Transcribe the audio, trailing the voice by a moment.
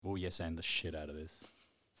We'll yes and the shit out of this.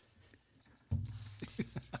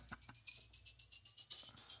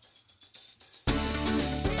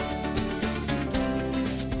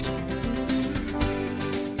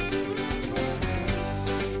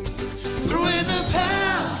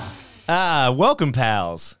 Welcome,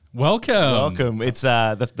 pals. Welcome. It's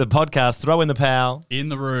the podcast Throw in the Pal. In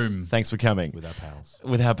the room. Thanks for coming. With our pals.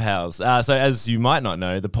 With our pals. So as you might not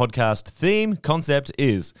know, the podcast theme concept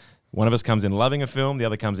is one of us comes in loving a film, the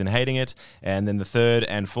other comes in hating it, and then the third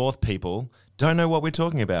and fourth people don't know what we're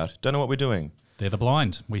talking about, don't know what we're doing. They're the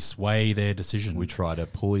blind. We sway their decision. We try to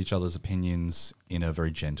pull each other's opinions in a very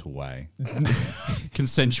gentle way.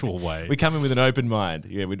 Consensual way. We come in with an open mind.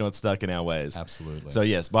 Yeah, we're not stuck in our ways. Absolutely. So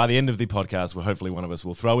yes, by the end of the podcast, hopefully one of us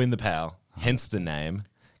will throw in the pal, hence the name,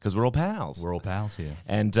 because we're all pals. We're all pals here.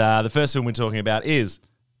 And the first film we're talking about is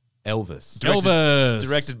Elvis. Elvis.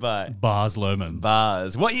 Directed by Baz Luhrmann.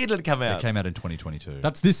 Baz. What year did it come out? It came out in 2022.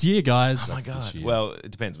 That's this year, guys. Oh my God. year. Well,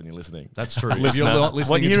 it depends when you're listening. That's true. If you're not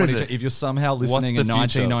listening What year in is it? if you're somehow listening the in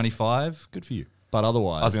future? 1995, good for you. But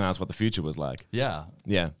otherwise, I was going to ask what the future was like. yeah,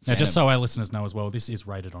 Yeah. Now, just so our listeners know as well, this is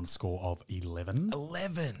rated on a score of 11.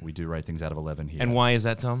 11. we do rate things out of 11 here. And why is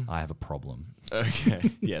that, Tom? I have a problem,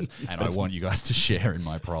 Okay. Yes. and I want you guys to share in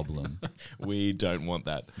my problem. We don't want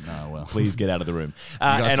that. No, well, Please get out of the room. you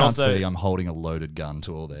guys and can't also, see I'm holding a loaded gun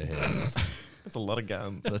to all their heads. that's a lot of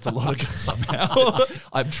guns. That's a lot of guns somehow.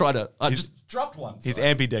 I just dropped one. He's sorry.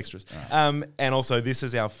 ambidextrous. And also, this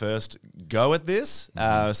is our first go at this.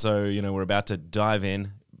 So, we're about to dive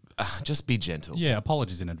in. Just be gentle. Yeah,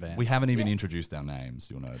 apologies in advance. We haven't even introduced our names,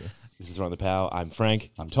 you'll notice. This is Run the Power. I'm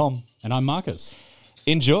Frank. I'm Tom. And I'm Marcus.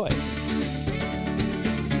 Enjoy.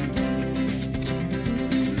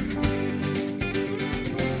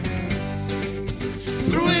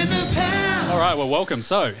 All right, well, welcome.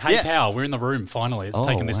 So, hey, Yeah. pal, we're in the room finally. It's Oh,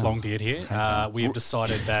 taken this wow. long to get here. We have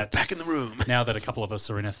decided that Back in the room. now that a couple of us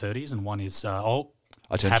are in our 30s and one is, I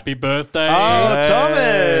turned- happy birthday. Oh,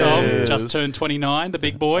 Thomas. Tom just turned 29, the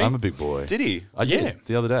big boy. I'm a big boy. Did he? I did Yeah.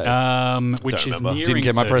 the other day. Which Don't is remember. nearing Didn't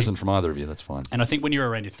get my 30. present from either of you. That's fine. And I think when you're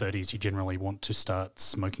around your 30s, you generally want to start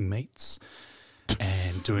smoking meats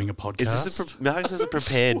and doing a podcast. Marcus is a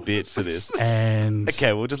prepared bit for this. and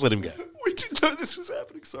Okay, we'll just let him go. We didn't know this was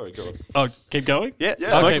happening. Sorry, go on. oh, keep going. Yeah. Okay,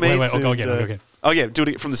 Smoke wait. meats I'll go and, again. I'll go again. Oh, yeah. Do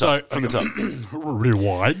it from the So, top. From the top.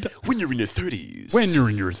 Rewind. When you're in your 30s. When you're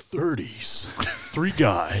in your 30s, three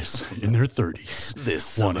guys in their 30s.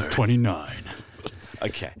 This One is 29.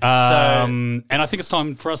 Okay. And I think it's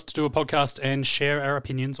time for us to do a podcast and share our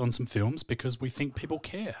opinions on some films because we think people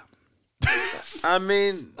care. I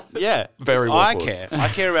mean, yeah. Very well I put. care. I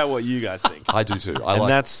care about what you guys think. I do too. And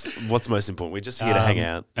that's what's most important. We're just here to hang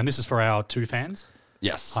out. And this is for our two fans.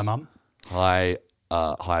 yes. Hi, Mum. Hi.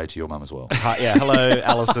 Hi to your mum as well. Hi, yeah. Hello,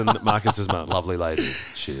 Alison, Marcus's mum. Lovely lady.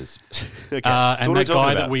 Cheers. Okay. And what are we that talking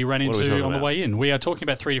guy about? that we ran What are we into talking on the about? way in. We are talking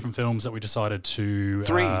about three different films that we decided to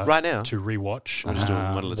Three, right now? to rewatch. We're just doing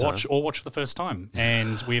one at a watch time. or watch for the first time,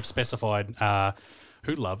 and we have specified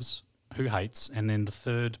who loves, who hates, and then the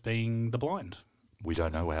third being the blind. We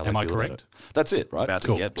don't know how Am they I feel about correct? it. That's it, right? About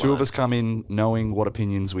to get Two of blind. us come in knowing what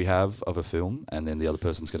opinions we have of a film, and then the other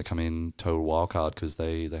person's going to come in total wild card because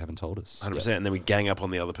they haven't told us. 100%. And then we gang up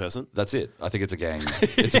on the other person. That's it. I think it's a gang.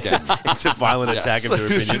 It's a gang. It's a violent Yes. attack of their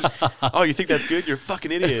opinions. Oh, you think that's good? You're a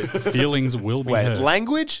fucking idiot. Feelings will be Wait, hurt.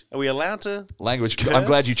 language? Are we allowed to? Language. Curse? I'm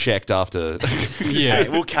glad you checked after. Yeah. Hey,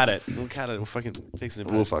 we'll cut it. We'll fucking fix it.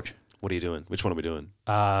 Well, fuck. What are you doing? Which one are we doing?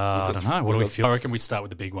 I don't know. What do we feel? I reckon we start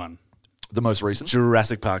with the big one. The most recent.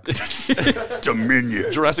 Jurassic Park.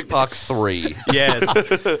 Dominion. Jurassic Park 3. Yes. Don't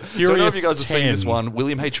know if Furious you guys have seen 10. this one.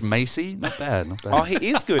 William H. Macy. Not bad. Not bad. Oh, he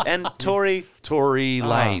is good. And Tory. Tory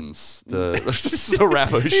Lanez, the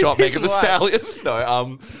rapper who shot his Megan the wife.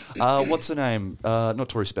 Stallion. No, what's her name? Not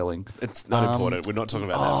Tory Spelling. It's not important. We're not talking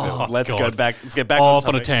about that film. Let's God. go back. Let's get back Off on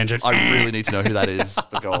a topic. tangent. I really need to know who that is,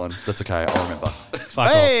 but go on. That's okay. I'll remember. Fuck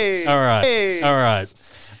Hey! off. All right. Hey! All right.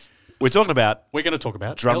 We're talking about We're going to talk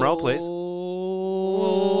about Drum roll, please.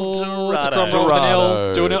 What's a drum roll with an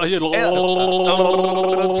L? Do an L.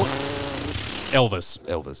 Elvis.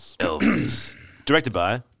 Elvis. Elvis. Directed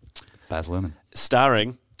by, Baz Luhrmann.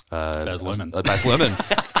 starring. Baz Luhrmann. Baz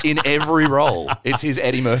Luhrmann. In every role. It's his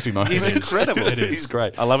Eddie Murphy moment. He's incredible. It is. He's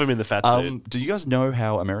great. I love him in the fat suit. Do you guys know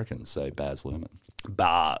how Americans say Baz Luhrmann?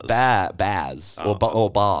 Bars. Baz or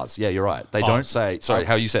bars. Yeah, you're right. They don't say. Sorry,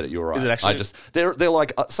 how you said it. You were right. Is it actually- They're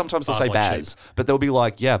like sometimes they'll Bars say like Baz, but they'll be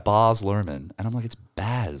like, yeah, Baz Luhrmann, and I'm like, it's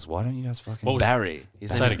Baz. Why don't you guys fucking What was Barry. His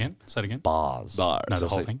Say name it is again. Say it again. Bars? Bars. No, the They'll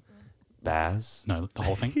whole say thing. Baz? No, the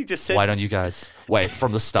whole thing. He just said Why don't you guys wait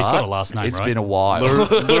from the start? got a last name, It's right? been a while.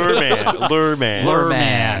 Luhrmann. Luhrmann.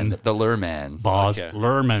 Luhrmann. The Luhrmann. Baz Okay.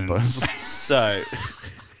 Luhrmann. So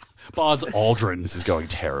Baz Aldrin. This is going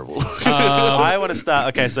terrible. I want to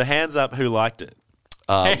start. Okay, so hands up who liked it.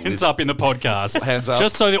 Hands up in the podcast. Hands up.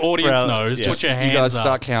 Just so the audience For our- knows, yeah. put your You hands guys up.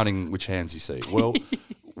 start counting which hands you see. Well,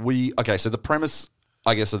 so the premise,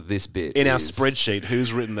 I guess, of this bit In our is- spreadsheet,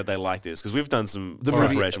 who's written that they like this? Because we've done some The movie-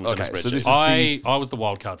 preparation. We've done a okay, so spreadsheet. this is- I was the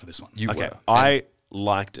wild card for this one. You Okay, were. I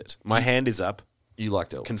liked it. My hand is up, You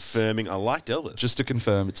liked Elvis. confirming I liked Elvis. Just to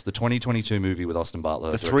confirm, it's the 2022 movie with Austin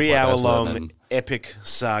Butler. the directed by 3-hour Baz long Luhrmann. epic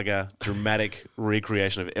saga, dramatic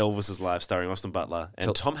recreation of Elvis's life, starring Austin Butler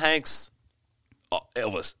and Tom Hanks. Oh,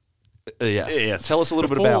 Elvis. Yes. Yes. Tell us a little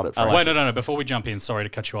bit Before- about it. Frank. Wait, no. Before we jump in, sorry to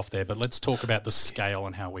cut you off there, but let's talk about the scale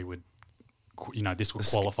and how we would, this would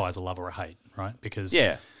qualify as a love or a hate, right? Because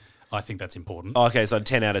Yeah. I think that's important. Okay, so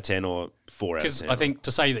 10 out of 10 or 4 out of Because 10. I think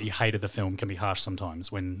to say that you hated the film can be harsh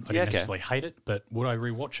sometimes when I Yeah, didn't okay. necessarily hate it, but would I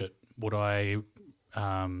rewatch it? Would I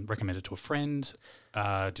recommend it to a friend?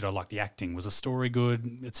 Did I like the acting? Was the story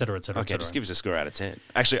good? Et cetera, et cetera, et Okay, cetera. just give us a score out of 10.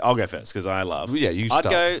 Actually, I'll go first because I love. Yeah, you I'd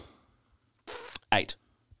start. go 8.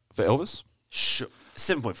 For Elvis? Sure.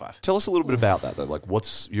 7.5. Tell us a little bit about that, though. Like,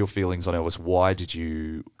 what's your feelings on Elvis? Why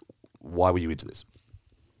were you into this?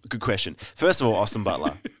 Good question. First of all, Austin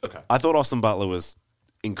Butler. Okay. I thought Austin Butler was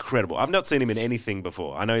incredible. I've not seen him in anything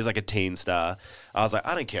before. I know he's like a teen star. I was like,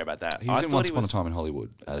 I don't care about that. He was I in thought Once he Upon a was- Time in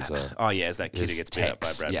Hollywood as a... Oh, yeah, as that kid who His gets beat up by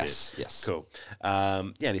Tex. Brad Yes, Pitt. yes. Cool. Yeah,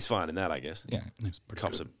 and he's fine in that, I guess. Yeah. It's pretty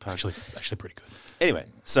Cops good. are punching. Actually pretty good. Anyway,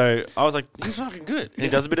 so I was like, he's fucking good. And he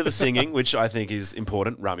does a bit of the singing, which I think is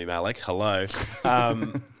important. Rami Malek, hello.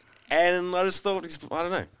 And I just thought, I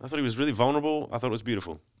don't know. I thought he was really vulnerable. I thought it was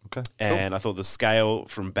beautiful. Okay. And I thought the scale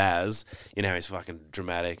from Baz, how he's fucking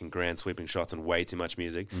dramatic and grand sweeping shots and way too much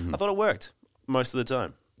music, I thought it worked most of the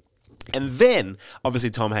time. And then, obviously,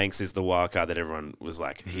 Tom Hanks is the wild card that everyone was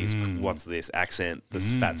like, what's this accent?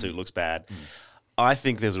 This fat suit looks bad. I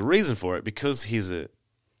think there's a reason for it because he's an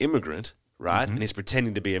immigrant, right? And he's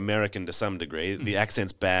pretending to be American to some degree. The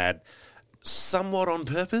accent's bad, somewhat on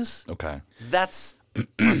purpose. Okay. That's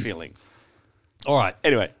my feeling. All right.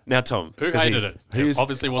 Anyway, now Tom. Who 'cause hated it? Here's-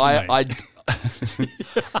 Obviously wasn't me.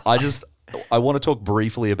 I want to talk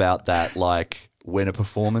briefly about that. Like, when a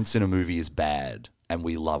performance in a movie is bad and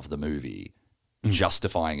we love the movie,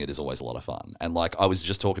 justifying it is always a lot of fun. And like, I was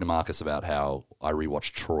just talking to Marcus about how I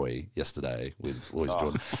rewatched Troy yesterday with Lois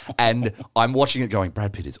Jordan, and I'm watching it going,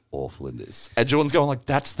 Brad Pitt is awful in this, and Jordan's going like,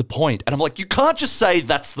 that's the point, and I'm like, you can't just say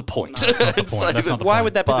that's the point. That's not the And point. say That's not the Why point.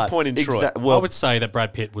 would that be the But point in Troy? well, I would say that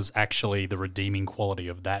Brad Pitt was actually the redeeming quality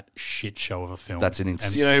of that shit show of a film. That's an And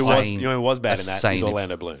insane- You know who was, Insane- who was bad in that? He's insane-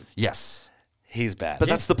 Orlando Bloom. yes, He's bad. but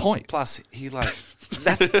that's the point. Plus, he like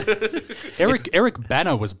Eric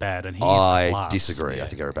Banner was bad, and he's I class. disagree. Yeah. I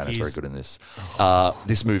think Eric Banner's very He's- good in this.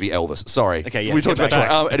 This movie, Elvis. Sorry. Okay, yeah, we talked get about back.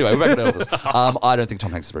 Troy. Anyway, we're back to Elvis. I don't think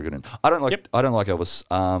Tom Hanks is very good in it. I don't like. Yep. I don't like Elvis.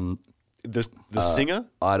 the singer.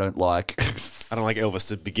 I don't like. I don't like Elvis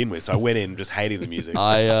to begin with, so I went in just hating the music.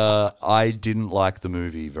 I didn't like the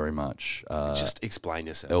movie very much. Just explain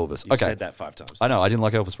yourself. Elvis. You've Okay. said that 5 times. I know I didn't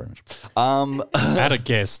like Elvis very much. At a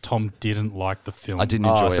guess, Tom didn't like the film. I didn't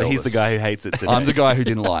enjoy. So he's Elvis. the guy who hates it today. I'm the guy who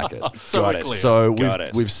didn't like it. So Got we're it. clear. So Got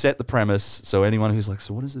it. we've set the premise. So anyone who's like,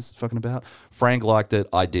 so what is this fucking about? Frank liked it.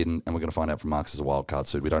 I didn't, and we're going to find out from Marcus as a wild card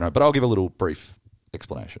suit. We don't know, but I'll give a little brief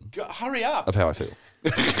explanation Hurry up. of how I feel.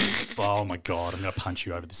 Oh my god, I'm going to punch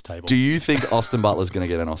you over this table. Do you think Austin Butler's going to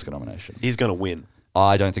get an Oscar nomination? He's going to win.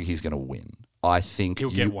 I don't think he's going to win. I think He'll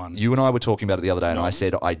get one. You and I were talking about it the other day, and I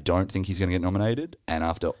said I don't think he's going to get nominated. And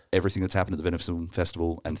after everything that's happened at the Venice Film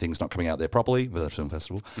Festival and things not coming out there properly with the film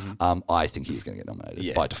festival, I think he's going to get nominated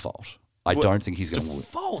Yeah. by default. I don't think he's going to win.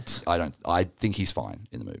 Default. I think he's fine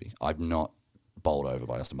in the movie. I'm not bowled over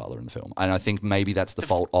by Austin Butler in the film. And I think maybe that's the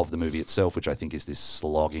fault of the movie itself, which I think is this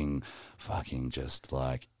slogging, fucking just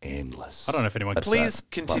like endless. I don't know if anyone can Please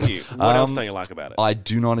continue. What else don't you like about it? I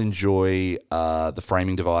do not enjoy the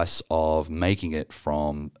framing device of making it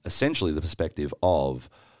from essentially the perspective of,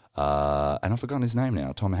 and I've forgotten his name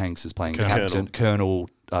now. Tom Hanks is playing Colonel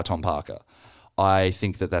Tom Parker. I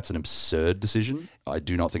think that that's an absurd decision. I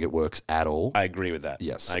do not think it works at all. I agree with that.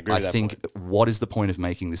 Yes, I agree with that think point. what is the point of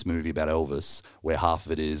making this movie about Elvis, where half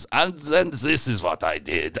of it is, and then this is what I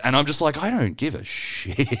did, and I'm just like, I don't give a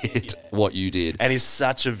shit what you did. And he's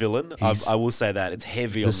such a villain. I will say that. It's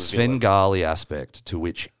heavy on The the villain. Svengali aspect, to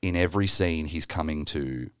which in every scene he's coming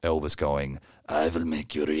to Elvis going, I will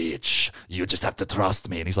make you rich. You just have to trust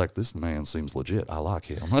me. And he's like, this man seems legit. I like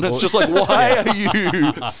him. And it's just like, why are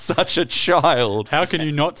you such a child? How can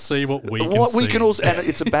you not see what we can What see? we can also, and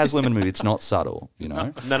it's a Baz Luhrmann movie. It's not subtle, you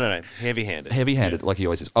know. No. Heavy-handed. Heavy-handed, like he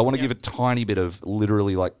always is. I want to give a tiny bit of,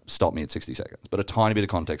 literally, like, stop me at 60 seconds, but a tiny bit of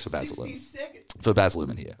context for Baz Luhrmann. For Baz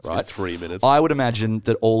Luhrmann here, right? 3 minutes. I would imagine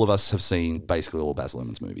that all of us have seen basically all of Baz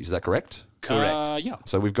Luhrmann's movies. Is that correct? Correct. Yeah.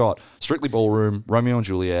 So we've got Strictly Ballroom, Romeo and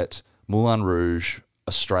Juliet, Moulin Rouge,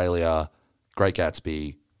 Australia, Great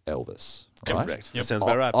Gatsby, Elvis. Right? Correct. That sounds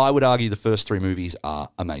about right. I would argue the first three movies are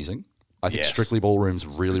amazing. I think Yes. Strictly Ballroom's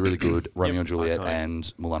really, really good. Romeo and Juliet iconic.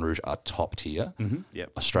 and Moulin Rouge are top tier.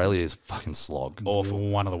 Yep. Australia is fucking slog. Awful.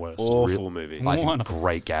 One of the worst. Awful movie. I think One-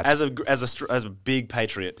 Great Gatsby. As a big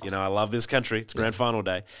patriot, you know, I love this country. It's grand final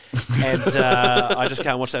day, and I just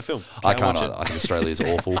can't watch that film. I can't watch either. I think Australia is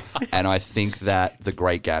awful. And I think that The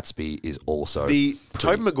Great Gatsby is also The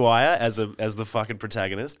Tobey Maguire as the fucking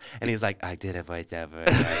protagonist, and he's like, I did a voiceover.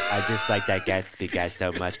 I just like that Gatsby guy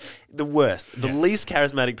so much. The worst, the least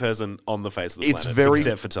charismatic person on the face of the planet,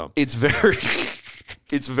 except for Tom.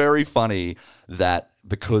 It's very funny that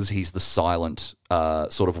because he's the silent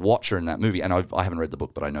sort of watcher in that movie, and I haven't read the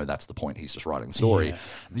book, but I know that's the point. He's just writing the story. Yeah.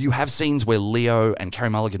 You have scenes where Leo and Carey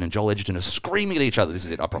Mulligan and Joel Edgerton are screaming at each other. This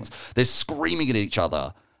is it, I promise. They're screaming at each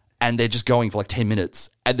other. And they're just going for like 10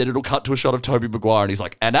 minutes. And then it'll cut to a shot of Tobey Maguire. And he's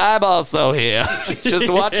like, and I'm also here. Just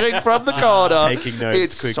watching from the corner. Taking notes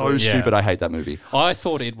It's so quickly. stupid. I hate that movie. I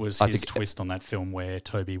thought it was his think- twist on that film where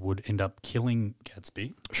Toby would end up killing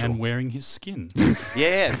Gatsby and wearing his skin.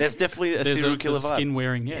 Yeah, there's definitely a serial killer there's a vibe. skin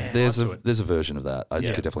wearing, There's to a it. there's a version of that. I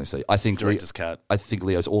could definitely see. I think Director's cut. I think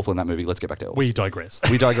Leo's awful in that movie. Let's get back to Elvis. We digress.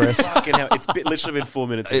 We digress. Fucking hell, it's literally been 4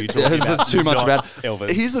 minutes of you talking It's about too much not about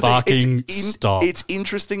Elvis. Here's the Fucking thing. stop. It's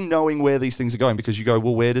interesting knowing where these things are going because you go,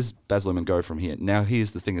 well, where does Baz Luhrmann go from here? Now,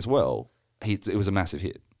 here's the thing as well. It was a massive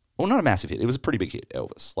hit. Well, not a massive hit. It was a pretty big hit,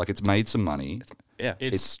 Elvis. Like, it's made some money. Yeah.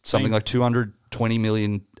 It's something like 220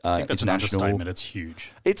 million I think that's an international. understatement. It's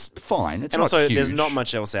huge. It's fine. It's And not also, huge. there's not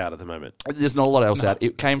much else out at the moment. There's not a lot else out.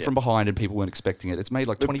 It came from behind and people weren't expecting it. It's made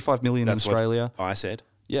like 25 million in That's what Australia. I said.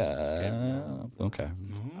 Yeah. Okay.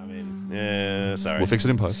 I mean, yeah, sorry. We'll fix it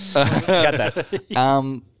in post. Got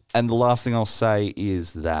that. And the last thing I'll say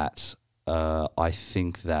is that I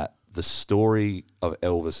think that the story of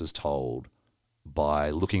Elvis is told by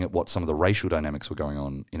looking at what some of the racial dynamics were going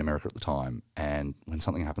on in America at the time. And when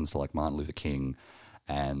something happens to like Martin Luther King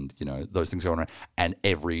and, you know, those things going on, and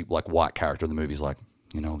every like white character in the movie is like,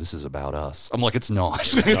 you know, this is about us. I'm like, it's not.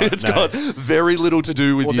 It's no. got very little to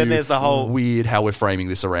do with Well, you. then there's the whole- weird how we're framing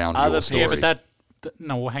this around Other your people- story. Yeah, but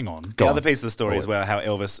no, well, hang on. The Go other on. piece of the story is Go where how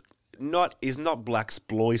Elvis is not black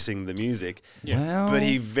exploiting the music, Well, but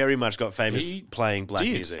he very much got famous He playing black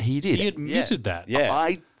did. music. he did. He admitted that. Yeah.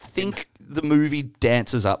 I think the movie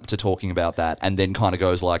dances up to talking about that and then kind of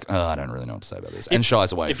goes like, oh, I don't really know what to say about this, and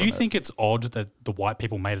shies away If from you it. think it's odd that the white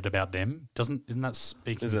people made it about them, isn't that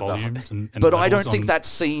speaking Is it the- volumes? And But I don't levels think on- that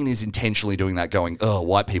scene is intentionally doing that, going, oh,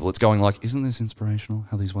 white people. It's going like, isn't this inspirational?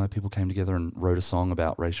 How these white people came together and wrote a song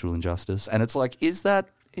about racial injustice. And it's like, is that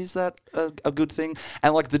a good thing?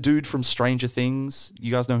 And like the dude from Stranger Things,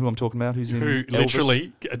 you guys know who I'm talking about? Who's in Who Elvis?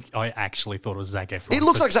 literally, I actually thought it was Zac Efron. It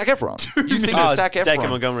looks like Zac Efron. You think Oh, it's Zac Efron? Dakin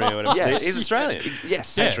Montgomery or whatever. Yes. He's Australian.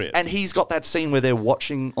 Yes. Patriot. And he's got that scene where they're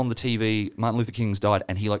watching on the TV, Martin Luther King's died,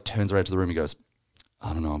 and he like turns around to the room and goes,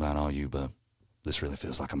 I don't know about you, but this really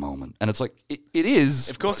feels like a moment. And it's like, it is.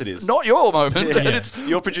 Of course it is. Not your moment. And it's,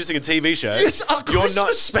 You're producing a TV show. it's a You're Christmas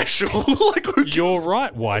not special. Like, who gives- You're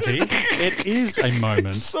right, Whitey. It is a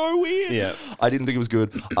moment. so weird. Yeah. I didn't think it was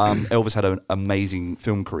good. Elvis had an amazing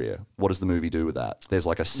film career. What does the movie do with that? There's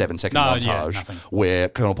like a 7-second No, yeah, montage nothing. where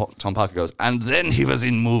Colonel Tom Parker goes, and then he was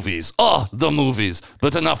in movies. Oh, the movies.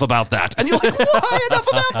 But enough about that. And you're like, why enough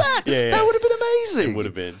about that? Yeah, yeah. That would have been amazing. It would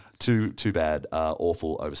have been. Too bad.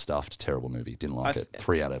 Awful, overstuffed, terrible movie. Didn't like it.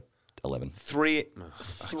 3 out of 11.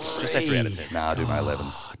 Just say 3 out of 10. Nah, I'll do my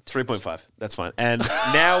 11s. 3.5. That's fine. And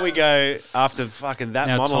now we go after fucking that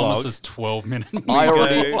Now monologue. Thomas's 12-minute. I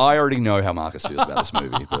go- already know how Marcus feels about this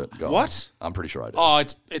movie, but go on. What? I'm pretty sure I do. Oh,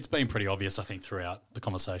 it's been pretty obvious, I think, throughout the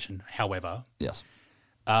conversation. However, Yes.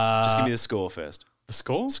 Just give me the score first. the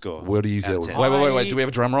score? Score. Where do you Out feel? of 10. Wait. Do we have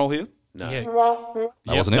a drum roll here? No. Yeah.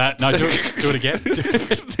 That wasn't it. No, do it again.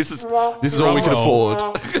 This is all we can Drum roll.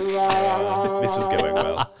 afford. This is going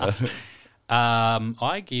well.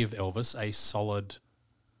 I give Elvis a solid,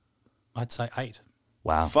 I'd say 8.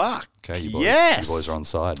 Wow. Fuck. Okay, you boys, Yes. you boys are on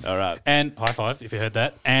side. All right. And high five if you heard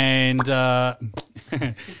that. And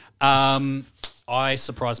I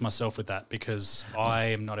surprised myself with that because I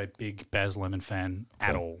am not a big Baz Luhrmann fan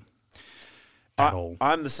at all. at all.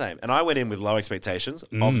 I'm the same. And I went in with low expectations,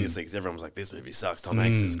 obviously, because everyone was like, this movie sucks. Tom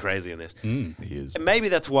Hanks is crazy in this. He is. And maybe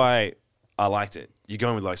that's why I liked it. You go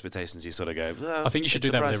in with low expectations, you sort of go, I think you should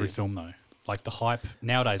do that with every film, though. Like the hype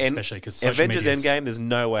nowadays, especially because Avengers Endgame, there's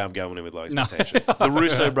no way I'm going in with low expectations. The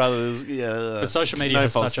Russo brothers, But social media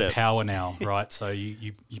has such a power now, right? So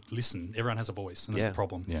you listen. Everyone has a voice, and that's the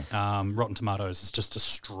problem. Yeah. Rotten Tomatoes is just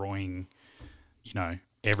destroying,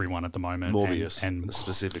 everyone at the moment. Morbius, and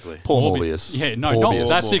specifically. Poor Morbius. Yeah, no, Poor not Morbius.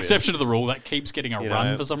 that's the exception to the rule. That keeps getting a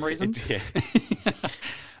run for some reason.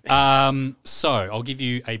 So I'll give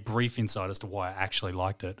you a brief insight as to why I actually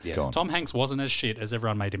liked it. Yes. Tom Hanks wasn't as shit as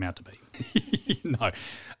everyone made him out to be. No.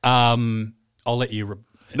 I'll let you...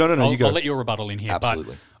 No, you go. I'll let you rebuttal in here.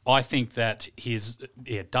 Absolutely. But I think that his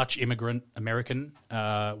Dutch immigrant American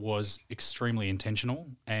was extremely intentional,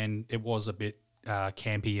 and it was a bit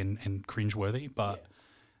campy and cringeworthy, but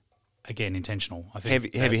again, intentional. I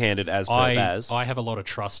think Heavy-handed as per Baz. I have a lot of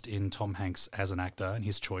trust in Tom Hanks as an actor and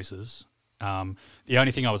his choices. The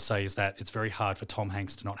only thing I would say is that it's very hard for Tom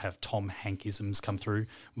Hanks to not have Tom Hankisms come through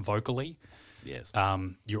vocally. Yes.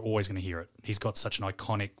 You're always going to hear it. He's got such an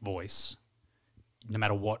iconic voice. No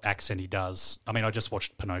matter what accent he does. I mean, I just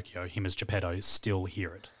watched Pinocchio. Him as Geppetto, still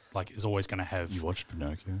hear it. Like, is always going to have... You watched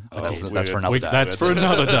Pinocchio? Oh, That's for another day. That's for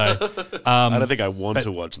another day. I don't think I want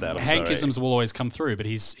to watch that. I'm Hankisms sorry. will always come through, but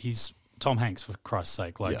he's Tom Hanks, for Christ's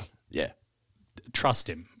sake. Like, Yeah. trust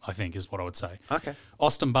him, I think, is what I would say. Okay.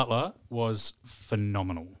 Austin Butler was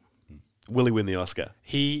phenomenal. Will he win the Oscar?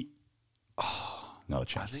 He... Not a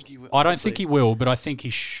chance. I don't think he will, but I think he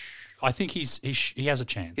has a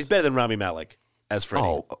chance. He's better than Rami Malek as Freddy.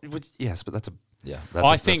 Oh, yes, but that's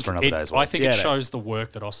that's for another day as well. I think it shows the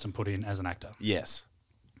work that Austin put in as an actor. Yes.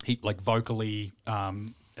 He vocally,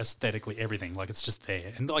 aesthetically, everything. Like it's just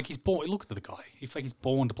there, and like he's born. Look at the guy. He's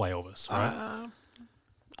born to play Elvis, right?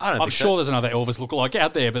 I'm sure there's another Elvis lookalike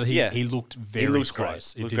out there, but he looked very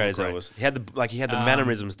close. He looked great as Elvis. He had the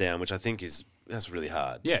mannerisms down, which I think that's really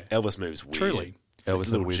hard. Yeah. Elvis moves weird. Truly.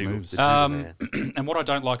 Elvis had weird moves. And what I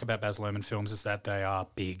don't like about Baz Luhrmann films is that they are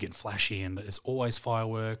big and flashy, and there's always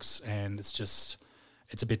fireworks, and it's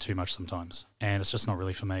a bit too much sometimes, and it's just not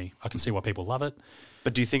really for me. I can see why people love it.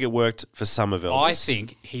 But do you think it worked for some of Elvis? I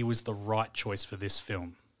think he was the right choice for this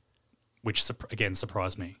film, which again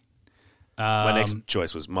surprised me. My next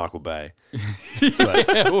choice was Michael Bay.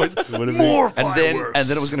 It was More fireworks. And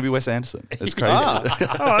then it was going to be Wes Anderson. It's crazy.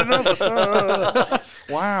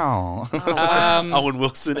 Wow. Owen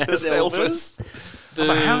Wilson as Elvis. I'm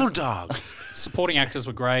a hound dog. Supporting actors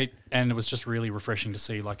were great, and it was just really refreshing to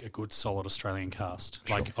see like a good, solid Australian cast.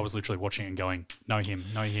 Like I was literally watching it and going, know him.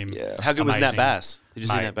 Yeah. How good was Nat Amazing. Bass? Did you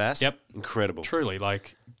see Mate, Nat Bass? yep. Incredible. Truly,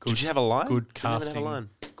 like good. Did you have a line? Good Didn't even have a casting. line.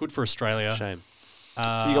 Good for Australia. Shame. You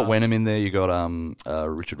got Wenham in there. You got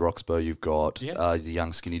Richard Roxburgh. You've got Yeah. the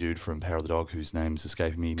young skinny dude from Power of the Dog, whose name's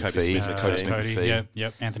escaping me. Cody McPhee. Smith. Cody Cody, McPhee.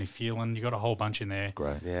 yep. Anthony Phelan. You got a whole bunch in there.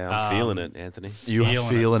 Great. Yeah, I'm feeling it, Anthony. You are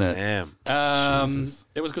feeling it. Damn. Jesus.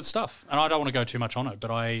 It was good stuff, and I don't want to go too much on it, but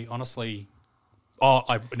I honestly,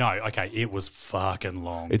 it was fucking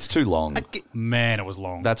long. It's too long. Man, it was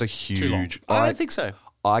long. That's a Too long. huge. I don't think so.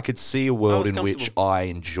 I could see a world was in which comfortable. I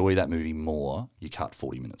enjoy that movie more. You cut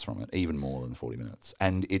 40 minutes from it, even more than 40 minutes.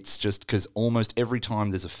 And it's just because almost every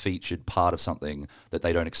time there's a featured part of something that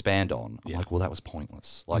they don't expand on, I'm like, well, that was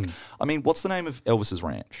pointless. Like, I mean, what's the name of Elvis's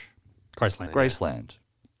ranch? Graceland. Graceland.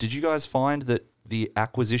 Did you guys find that the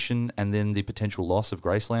acquisition and then the potential loss of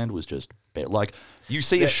Graceland was just like you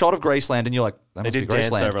see a shot of Graceland and you're like, that must did be dance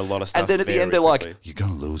Graceland. over a lot of stuff and then at the very end they're quickly. like, you're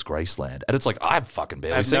gonna lose Graceland, and it's like I've fucking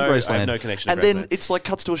barely have seen no- Graceland. I have no connection to And then Graceland. it's like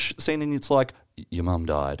cuts to a scene and it's like your mum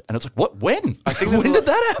died, and it's like what? When? I think when there's a did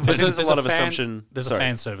that happen? There's a lot of assumption. There's Sorry. a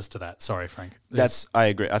fan service to that. Sorry, Frank. I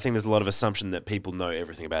agree. I think there's a lot of assumption that people know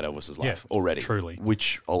everything about Elvis's life already. Truly.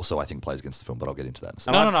 Which also I think plays against the film, but I'll get into that in a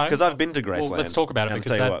second. No. Because I've been to Graceland. Well, let's talk about it and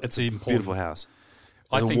because I'll tell you what, it's important. beautiful house.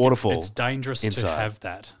 I There's a think waterfall it's dangerous to inside. have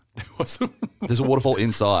that. There's a waterfall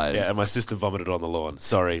inside. Yeah, and my sister vomited on the lawn.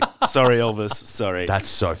 Sorry, Elvis. Sorry. That's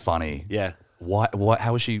so funny. yeah, Why?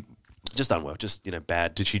 How was she? just unwell. Just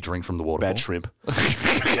bad. Did she drink from the waterfall? Bad shrimp.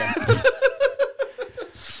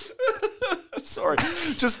 Sorry,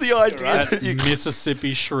 just the idea that you.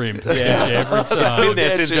 Mississippi shrimp. Yeah, every Been time. there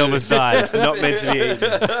since Elvis died. It's not meant to be eaten.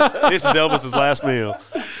 This is Elvis's last meal.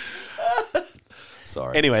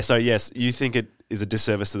 Sorry. Anyway, so yes, you think it is a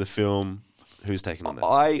disservice to the film. Who's taking on that?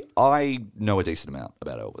 I know a decent amount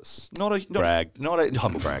about Elvis. Brag. Not a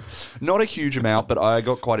humble brag. Not a huge amount, but I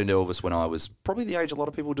got quite into Elvis when I was probably the age a lot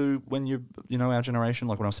of people do when our generation,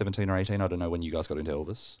 like when I was 17 or 18. I don't know when you guys got into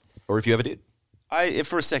Elvis, or if you ever did.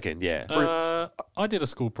 For a second, yeah. I did a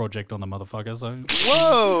school project on the motherfucker, so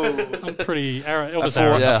Whoa! I'm pretty. Elvis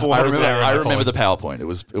I remember the PowerPoint.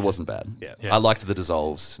 It wasn't bad. Yeah. I liked the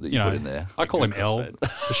dissolves that you put in there. I call him L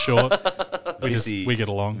for short. We get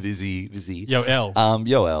along. Vizzy. Yo, L.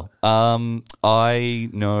 Yo, L. I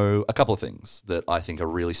know a couple of things that I think are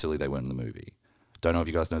really silly they weren't in the movie. Don't know if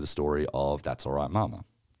you guys know the story of That's All Right Mama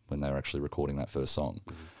when they were actually recording that first song.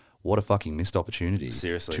 Mm-hmm. What a fucking missed opportunity.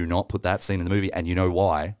 Seriously. To not put that scene in the movie. And you know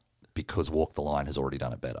why? Because Walk the Line has already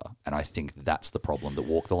done it better. And I think that's the problem, that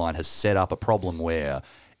Walk the Line has set up a problem where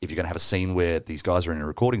if you're going to have a scene where these guys are in a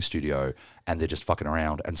recording studio and they're just fucking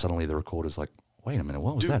around and suddenly the recorder's like, wait a minute,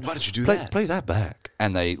 what was that? Why did you do that? Play that back.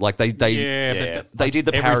 And they did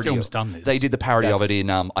the every parody. film's done this. They did the parody of it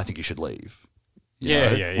in I Think You Should Leave.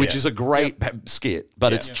 Which is a great skit,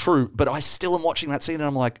 but it's true. But I still am watching that scene and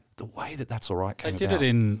I'm like, the way That's All Right came They did it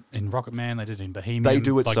in Rocket Man, they did it in Bohemian. They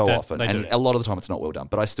do it so often, and it. a lot of the time it's not well done.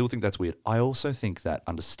 But I still think that's weird. I also think that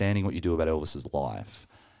understanding what you do about Elvis's life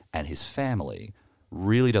and his family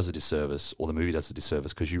really does a disservice, or the movie does a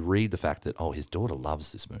disservice, because you read the fact that, his daughter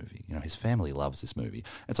loves this movie. His family loves this movie.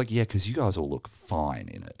 And it's like, yeah, because you guys all look fine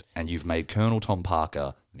in it. And you've made Colonel Tom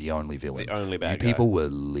Parker the only villain. The only bad guy. People were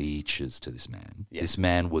leeches to this man. Yes. This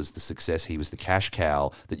man was the success. He was the cash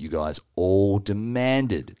cow that you guys all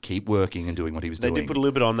demanded. Keep working and doing what he was doing. They did put a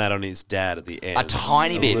little bit on that on his dad at the end. A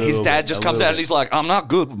tiny bit. His dad just comes out and he's like, I'm not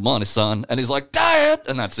good with money, son. And he's like, Dad!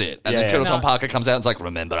 And that's it. And then Colonel Tom Parker comes out and is like,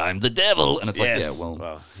 remember, I'm the devil. And it's like,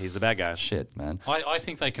 well, he's the bad guy. Shit, man. I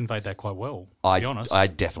think they conveyed that quite well, to be honest. I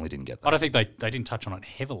definitely didn't get that. I don't think they didn't touch on it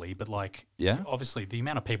heavily, but obviously the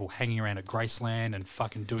amount of people hanging around at Graceland and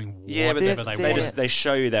fucking doing whatever they want. They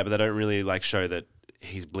show you that, but they don't really show that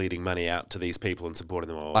he's bleeding money out to these people and supporting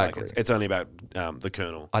them all. I agree. It's only about the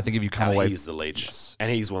Colonel. I think if you come away... He's the leech.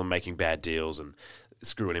 And he's the one making bad deals and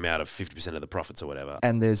screwing him out of 50% of the profits or whatever.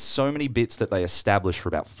 And there's so many bits that they establish for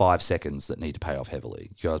about 5 seconds that need to pay off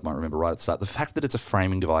heavily. You guys might remember right at the start. The fact that it's a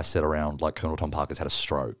framing device set around like Colonel Tom Parker's had a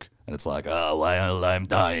stroke. And it's like, while I'm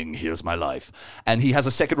dying, here's my life. And he has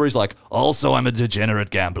a second where he's like, also, I'm a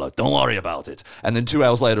degenerate gambler. Don't worry about it. And then 2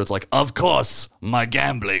 hours later, it's like, of course, my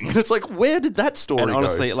gambling. And it's like, where did that story go? And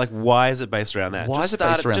honestly, why is it based around that? Why is it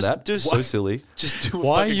based around that? So silly. Just do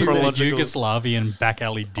why are you a Yugoslavian back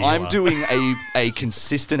alley dealer? I'm doing a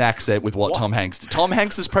consistent accent with what Tom Hanks did. Tom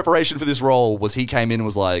Hanks' preparation for this role was he came in and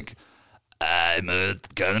was like, I'm a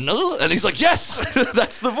colonel. And he's like, yes,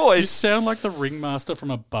 that's the voice. You sound like the ringmaster from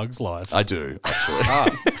A Bug's Life. I do,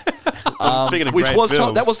 actually. Speaking of which great was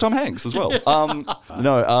films. that was Tom Hanks as well.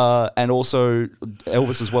 And also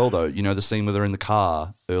Elvis as well, though. You know, the scene where they're in the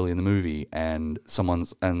car early in the movie and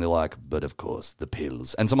they're like, but of course, the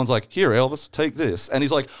pills. And someone's like, here, Elvis, take this. And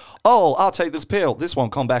he's like, oh, I'll take this pill. This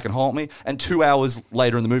won't come back and haunt me. And 2 hours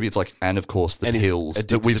later in the movie, it's like, and of course, the pills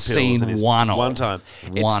that we've seen one time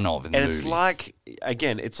in the movie. It's like,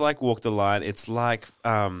 again, it's like Walk the Line. It's like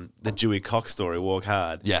the Dewey Cox story, Walk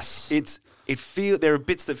Hard. Yes. There are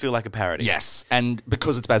bits that feel like a parody. Yes, and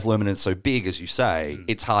because it's Baz Luhrmann and it's so big, as you say,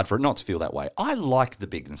 it's hard for it not to feel that way. I like the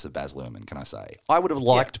bigness of Baz Luhrmann, can I say? I would have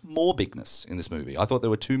liked more bigness in this movie. I thought there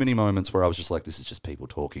were too many moments where I was just like, this is just people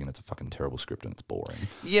talking and it's a fucking terrible script and it's boring.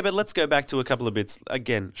 Yeah, but let's go back to a couple of bits.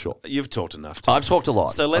 Again, sure. You've talked enough. Tom. I've talked a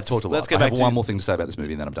lot. So let's go back I have one more thing to say about this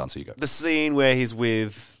movie and then I'm done, so you go. The scene where he's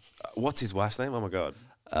with, what's his wife's name? Oh my God.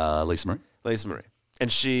 Lisa Marie. Lisa Marie. And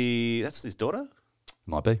that's his daughter?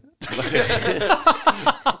 Might be.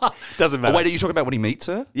 Doesn't matter. Oh, wait, are you talking about when he meets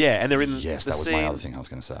her? Yeah, and they're in Yes, the that was scene. my other thing I was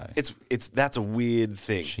going to say. That's a weird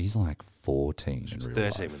thing. She's like 14. She was in 13 real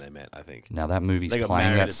life. when they met, I think. Now that movie's They got playing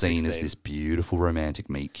married that at scene 16. as this beautiful romantic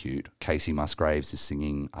meet cute. Casey Musgraves is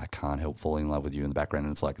singing I Can't Help Falling in Love with You in the background,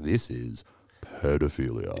 and it's like, this is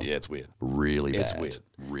pedophilia. Yeah, it's weird. Really bad. It's weird.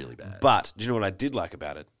 Really bad. But do you know what I did like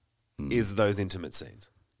about it? Is those intimate scenes.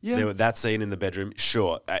 Yeah. That scene in the bedroom,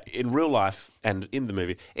 sure. In real life and in the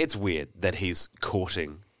movie, it's weird that he's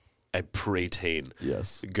courting a preteen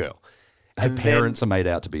girl. Her parents are made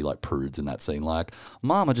out to be like prudes in that scene. Like,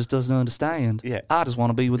 Mama just doesn't understand. Yeah. I just want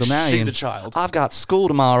to be with a man. She's a child. I've got school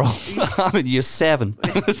tomorrow. I'm in year 7.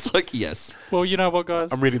 It's like, yes. Well, you know what,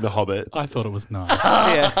 guys? I'm reading The Hobbit. I thought it was nice.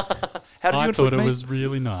 Yeah. How did you I thought it me? was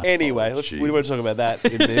really nice. Anyway, we won't talk about that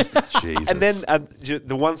in this. Jesus. And then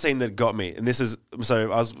the one scene that got me, and this is,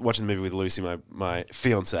 so I was watching the movie with Lucy, my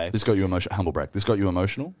fiance. This got you emotional. Humble brag. This got you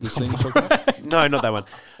emotional? This scene you're talking about? No, not that one.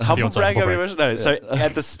 Humble Fiancé, brag got me humble emotional. No, so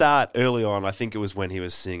at the start, early on, I think it was when he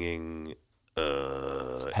was singing in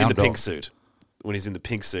the pink suit. When he's in the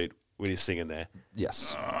pink suit, when he's singing there.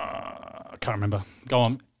 Yes. I can't remember. Go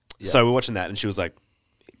on. Yeah. So we're watching that, and she was like,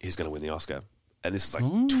 he's going to win the Oscar. And this is like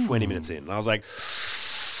 20 minutes in. And I was like,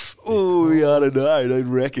 oh, I don't know. I don't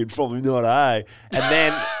reckon. Probably not, And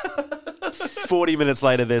then 40 minutes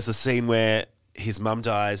later, there's a scene where his mum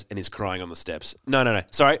dies and he's crying on the steps. No.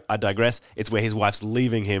 Sorry, I digress. It's where his wife's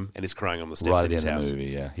leaving him and he's crying on the steps Right in his at the end house. of the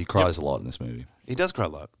movie, yeah. He cries a lot in this movie. He does cry a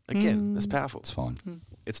lot. Again, it's powerful. It's fine.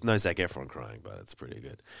 It's no Zac Efron crying, but it's pretty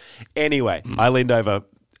good. Anyway, I leaned over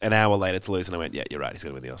an hour later to Luce and I went, yeah, you're right. He's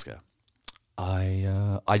going to win the Oscar.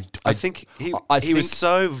 I think he was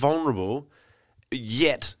so vulnerable,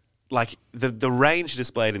 yet like the range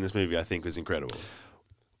displayed in this movie, I think, was incredible.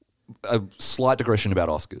 A slight digression about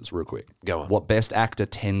Oscars, real quick. Go on. What Best Actor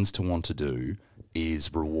tends to want to do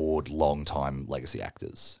is reward long-time legacy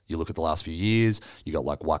actors. You look at the last few years, you got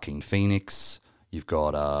like Joaquin Phoenix, you've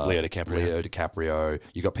got Leo DiCaprio.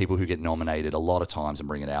 You've got people who get nominated a lot of times and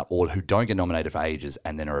bring it out, or who don't get nominated for ages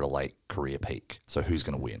and then are at a late career peak. So who's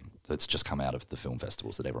going to win? So it's just come out of the film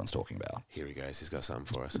festivals that everyone's talking about. Here he goes. He's got something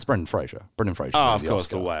for us. It's Brendan Fraser. Brendan Fraser. Oh, wins of course,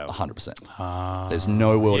 Oscar, the whale. 100%. There's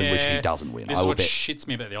no world in which he doesn't win. This is what shits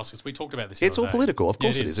me about the Oscars. We talked about this. It's all political. Of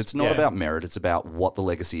course it it is. It's not about merit. It's about what the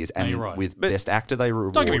legacy is. And you're right. with Best Actor, they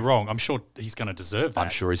reward. Don't get me wrong. I'm sure he's going to deserve that. I'm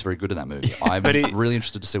sure he's very good in that movie. I'm really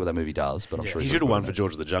interested to see what that movie does, but I'm sure He should have won for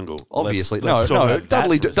George of the Jungle. Obviously. Let's talk about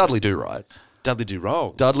that Dudley Do Right. Dudley Do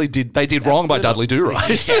Wrong. They did wrong by Dudley Do Right.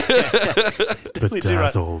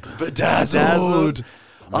 Bedazzled.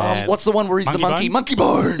 What's the one where he's the monkey? Monkey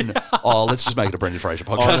Bone. Let's just make it a Brendan Fraser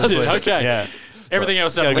podcast. Okay. Yeah. Everything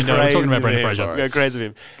else we know. We're talking about Brendan Fraser. Go crazy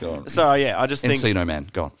of him. Go on. So yeah, I just think Encino Man.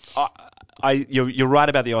 Go on. You're right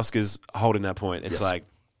about the Oscars holding that point. It's Yes. like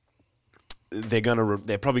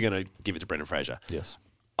they're probably gonna give it to Brendan Fraser. Yes.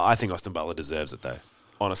 I think Austin Butler deserves it though.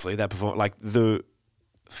 Honestly, that performance, like the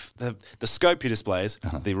scope he displays,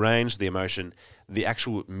 the range, the emotion, the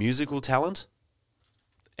actual musical talent,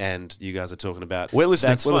 and you guys are talking about. We're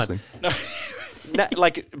listening. That's We're fun. listening.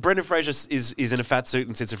 Like Brendan Fraser is in a fat suit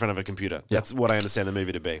and sits in front of a computer. That's what I understand the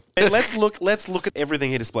movie to be. And let's look at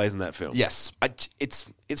everything he displays in that film. Yes.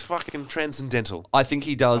 It's fucking transcendental. I think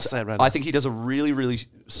he does. I'll say it right now. I think he does a really, really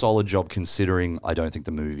solid job considering I don't think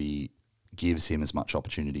the movie gives him as much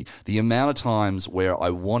opportunity. The amount of times where I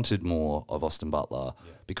wanted more of Austin Butler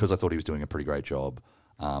because I thought he was doing a pretty great job,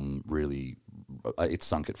 really, it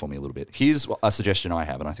sunk it for me a little bit. Here's a suggestion I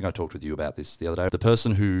have, and I think I talked with you about this the other day. The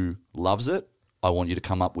person who loves it, I want you to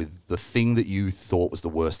come up with the thing that you thought was the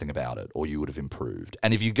worst thing about it, or you would have improved.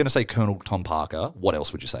 And if you're going to say Colonel Tom Parker, what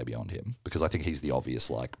else would you say beyond him? Because I think he's the obvious,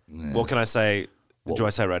 like... What can I say? Do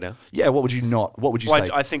I say it right now? Yeah, what would you say?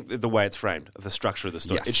 I think the way it's framed, the structure of the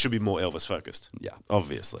story, Yes. it should be more Elvis focused. Yeah.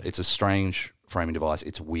 Obviously. It's a strange framing device.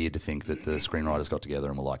 It's weird to think that the screenwriters got together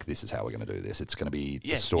and were like, this is how we're going to do this. It's going to be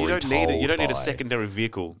the story you don't need it. You don't need by a secondary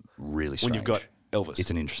vehicle really when you've got strange. Elvis.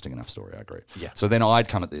 It's an interesting enough story, I agree. Yeah. So then I'd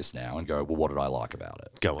come at this now and go, well, what did I like about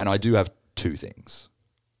it? Go on. And I do have two things.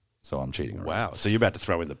 So I'm cheating around. Wow. So you're about to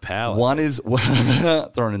throw in the power. One is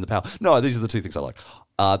throwing in the power. No, these are the two things I like.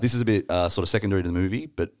 This is a bit sort of secondary to the movie,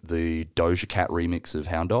 but the Doja Cat remix of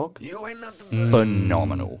Hound Dog, You ain't nothing.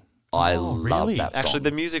 phenomenal. I love really? that song. Actually,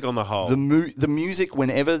 the music on the whole. The music,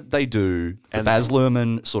 whenever they do, the Baz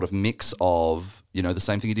Luhrmann sort of mix of, the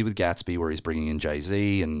same thing he did with Gatsby, where he's bringing in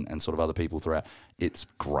Jay-Z and sort of other people throughout, it's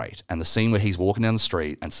great. And the scene where he's walking down the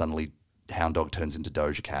street and suddenly Hound Dog turns into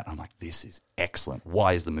Doja Cat, I'm like, this is excellent.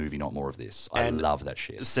 Why is the movie not more of this? I love that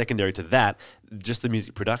shit. Secondary to that, just the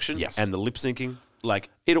music production Yes. and the lip syncing. Like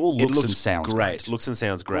It looks and sounds great. Looks and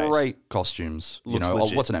sounds great. Great costumes. Looks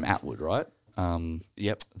legit. What's her name? Atwood, right?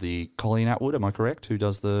 Yep. The Colleen Atwood, am I correct? Who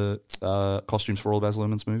does the costumes for all of Baz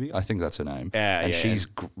Luhrmann's movie? I think that's her name. And she's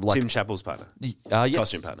like Tim Chappell's partner. yes.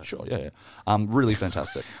 costume partner. Sure, yeah. Really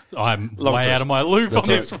fantastic. I'm Long way story. out of my loop on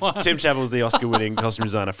this one. Tim Chappell's the Oscar-winning costume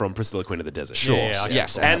designer from Priscilla, Queen of the Desert. Sure. Yeah, okay.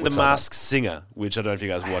 Yes. And the Atwood's Masked Singer, which I don't know if you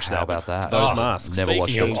guys watched that. How about that? Those Oh, masks. never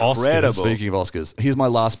watched Speaking it. of Oscars. Incredible. Speaking of Oscars, here's my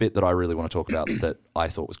last bit that I really want to talk about that I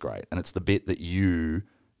thought was great. And it's the bit that you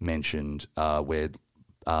mentioned where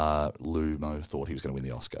Lou Mo thought he was going to win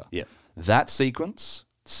the Oscar. Yeah. That sequence,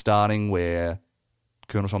 starting where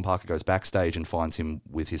Colonel Tom Parker goes backstage and finds him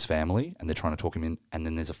with his family, and they're trying to talk him in, and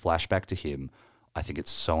then there's a flashback to him. I think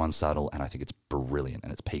it's so unsubtle, and I think it's brilliant,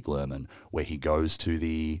 and it's peak Luhrmann, where he goes to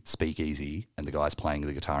the speakeasy, and the guy's playing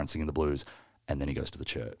the guitar and singing the blues, and then he goes to the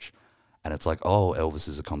church. And it's like, oh, Elvis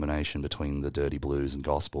is a combination between the dirty blues and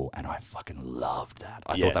gospel, and I fucking loved that.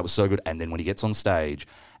 I thought that was so good. And then when he gets on stage,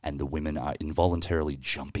 and the women are involuntarily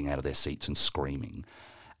jumping out of their seats and screaming,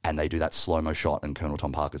 and they do that slow-mo shot, and Colonel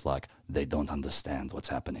Tom Parker's like, they don't understand what's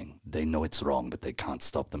happening. They know it's wrong, but they can't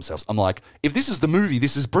stop themselves. I'm like, if this is the movie,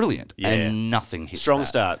 this is brilliant. Yeah. And nothing hits Strong that.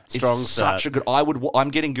 start. It's such a good... I'm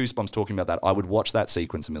getting goosebumps talking about that. I would watch that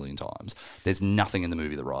sequence a million times. There's nothing in the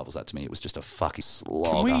movie that rivals that to me. It was just a fucking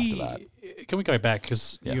slog after that. Can we go back?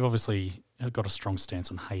 Because you've obviously got a strong stance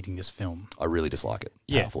on hating this film. I really dislike it.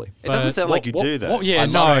 Yeah. Powerfully. It doesn't sound like you do, though.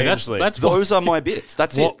 That's those are my bits.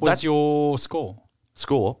 That's it. What was your score?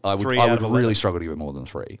 Score, I would really struggle to give it more than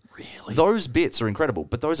 3. Really? Those bits are incredible,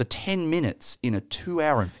 but those are 10 minutes in a 2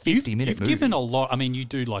 hour and 50 minute movie. You've given a lot. I mean, you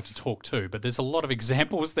do like to talk too, but there's a lot of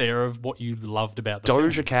examples there of what you loved about the film.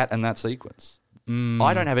 Doja Cat and that sequence.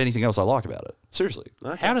 I don't have anything else I like about it. Seriously.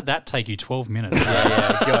 Okay. How did that take you 12 minutes?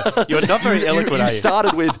 God. You're not very eloquent, you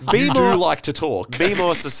started with, you do like to talk. Be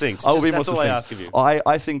more succinct. I'll be more that's succinct. all I ask of you.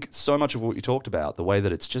 I think so much of what you talked about, the way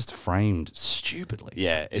that it's just framed stupidly.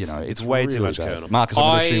 Yeah, it's way really too much bad. Colonel. Marcus, I'm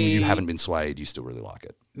going to assume you haven't been swayed. You still really like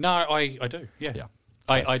it. No, I do. Yeah.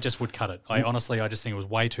 I just would cut it. I just think it was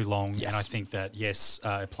way too long, and I think that,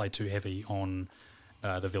 it played too heavy on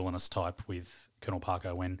the villainous type with Colonel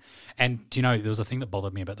Parker. And do you know, there was a thing that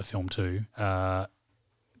bothered me about the film too,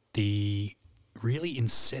 the really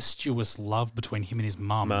incestuous love between him and his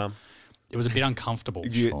mum. It was a bit uncomfortable.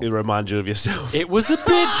 It reminded you of yourself. It was a bit...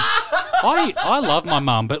 I love my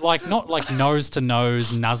mum, but not like nose to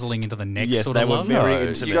nose, nuzzling into the neck sort of love. Very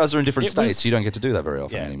intimate. You guys are in different states. You don't get to do that very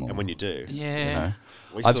often anymore. And when you do. Yeah.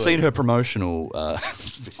 I've seen her promotional... I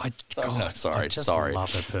just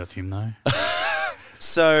love her perfume though.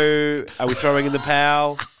 So, are we throwing in the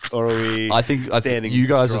POW, or are we? I think you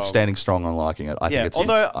guys are standing strong on liking it. I think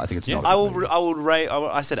it's not. I will rate.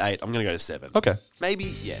 I said 8. I'm going to go to 7. Okay,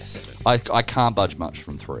 maybe 7. I can't budge much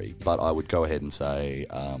from 3, but I would go ahead and say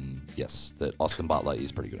yes, that Austin Butler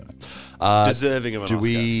is pretty good at it. Deserving of an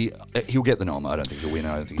Oscar. He'll get the nom. I don't think he'll win.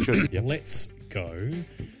 I don't think he should. Let's go.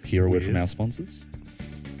 Hear a word from our sponsors.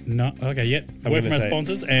 No. Okay. Yeah. A word from our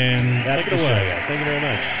sponsors, and that's take it away, guys. Thank you very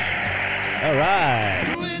much. All right.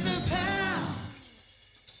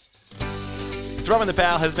 Throw in the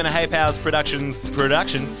Pal has been a Hey Pals Productions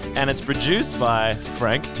production, and it's produced by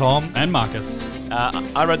Frank, Tom, and Marcus.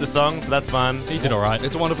 I wrote the song, so that's fun. He did all right.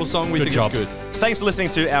 It's a wonderful song. We think it's good. Thanks for listening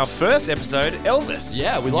to our first episode, Elvis.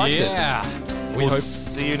 Yeah, we liked it. Yeah. We'll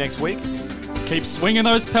see you next week. Keep swinging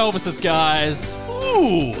those pelvises, guys.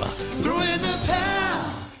 Ooh. Throw in the Pal.